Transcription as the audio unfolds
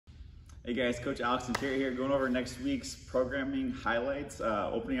Hey guys, Coach Alex and Carrie here, going over next week's programming highlights.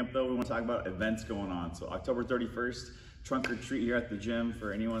 Opening up though, we want to talk about events going on. So October 31st, trunk or treat here at the gym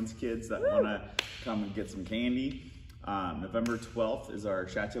for anyone's kids that want to come and get some candy. November 12th is our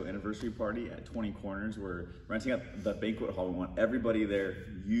Chateau anniversary party at 20 Corners. We're renting out the banquet hall. We want everybody there,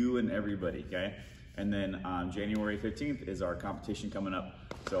 you and everybody, okay? And then January 15th is our competition coming up.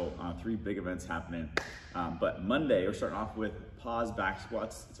 So 3 big events happening. But Monday, we're starting off with pause back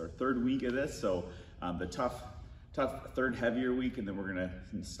squats. It's our 3rd week of this. So the tough 3rd heavier week, and then we're gonna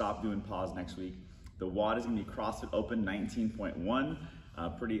stop doing pause next week. The WOD is gonna be CrossFit Open 19.1.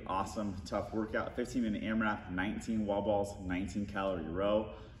 Pretty awesome, tough workout. 15-minute AMRAP, 19 wall balls, 19 calorie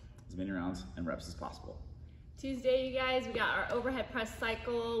row, as many rounds and reps as possible. Tuesday, you guys, we got our overhead press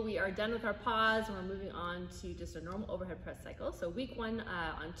cycle. We are done with our pause and we're moving on to just a normal overhead press cycle. So week 1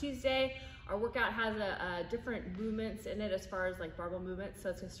 on Tuesday, our workout has different movements in it as far as like barbell movements.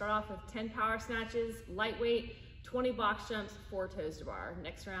 So it's gonna start off with 10 power snatches, lightweight, 20 box jumps, 4 toes to bar.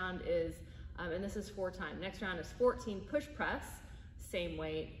 Next round is, and this is 4 time. Next round is 14 push press, same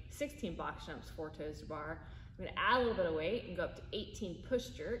weight, 16 box jumps, 4 toes to bar. I'm gonna add a little bit of weight and go up to 18 push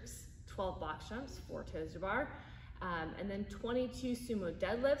jerks, 12 box jumps, 4 toes to bar, and then 22 sumo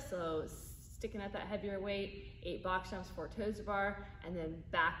deadlifts, so sticking at that heavier weight, 8 box jumps, 4 toes to bar, and then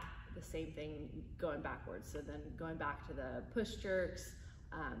back the same thing going backwards. So then going back to the push jerks,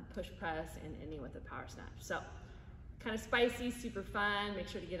 push press, and ending with a power snatch. So kind of spicy, super fun. Make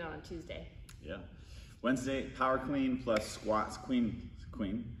sure to get it on Tuesday. Yeah. Wednesday, power clean plus squats, queen.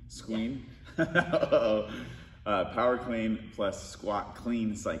 Power clean plus squat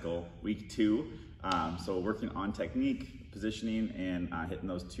clean cycle, week 2. So working on technique, positioning, and hitting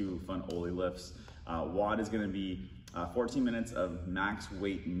those 2 fun Oli lifts. WOD is gonna be 14 minutes of max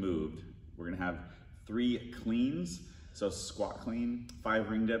weight moved. We're gonna have 3 cleans, so squat clean, 5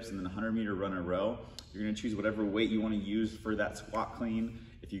 ring dips, and then 100-meter run or row. You're gonna choose whatever weight you wanna use for that squat clean.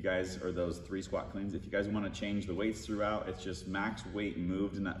 If you guys, or those 3 squat cleans, if you guys wanna change the weights throughout, it's just max weight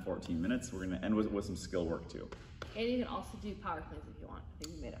moved in that 14 minutes. We're gonna end with some skill work too. And you can also do power cleans if you want. I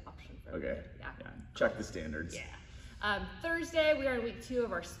think we made an option for Okay, everybody. yeah. Check the standards. Yeah. Thursday, we are in week 2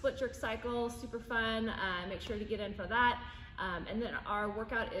 of our split jerk cycle, super fun. Make sure to get in for that. And then our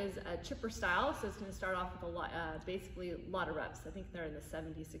workout is a chipper style, so it's gonna start off with a lot, basically a lot of reps. I think they're in the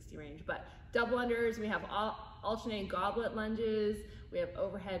 70, 60 range, but double unders, we have alternating goblet lunges, we have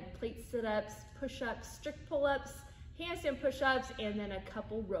overhead plate sit-ups, push-ups, strict pull-ups, handstand push-ups, and then a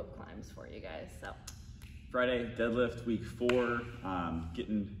couple rope climbs for you guys, so. Friday, deadlift, week 4,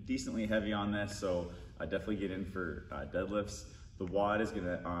 getting decently heavy on this, so definitely get in for deadlifts. The WOD is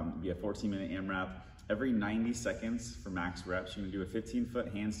gonna be a 14-minute AMRAP. Every 90 seconds for max reps, you're gonna do a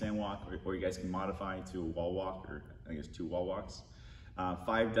 15-foot handstand walk, or you guys can modify to a wall walk, or I guess 2 wall walks. 5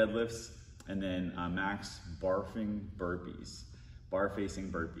 deadlifts, and then max barfing burpees, bar-facing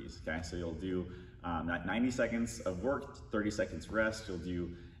burpees, okay? So you'll do that 90 seconds of work, 30 seconds rest, you'll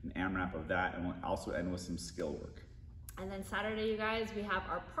do an AMRAP of that, and we'll also end with some skill work. And then Saturday, you guys, we have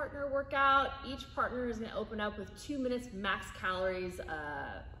our partner workout. Each partner is gonna open up with 2 minutes max calories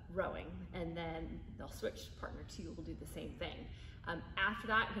rowing, and then they'll switch. Partner 2 will do the same thing. After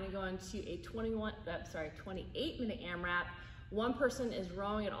that, we're gonna go into a 28-minute AMRAP. 1 person is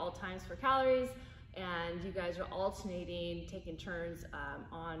rowing at all times for calories, and you guys are alternating, taking turns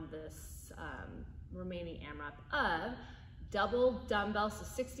on this remaining AMRAP of double dumbbell, so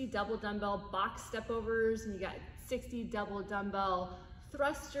 60 double dumbbell box step overs, and you got 60 double dumbbell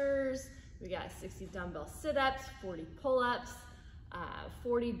thrusters, we got 60 dumbbell sit-ups, 40 pull-ups,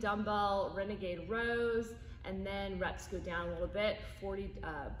 40 dumbbell renegade rows, and then reps go down a little bit, 40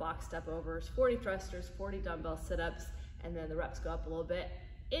 box step overs, 40 thrusters, 40 dumbbell sit-ups, and then the reps go up a little bit,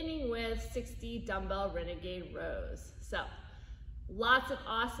 ending with 60 dumbbell renegade rows. So lots of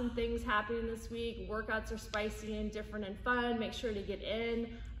awesome things happening this week. Workouts are spicy and different and fun. Make sure to get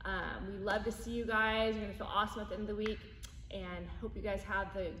in. We love to see you guys. You're gonna feel awesome at the end of the week, and hope you guys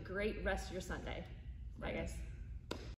have the great rest of your Sunday. Bye guys.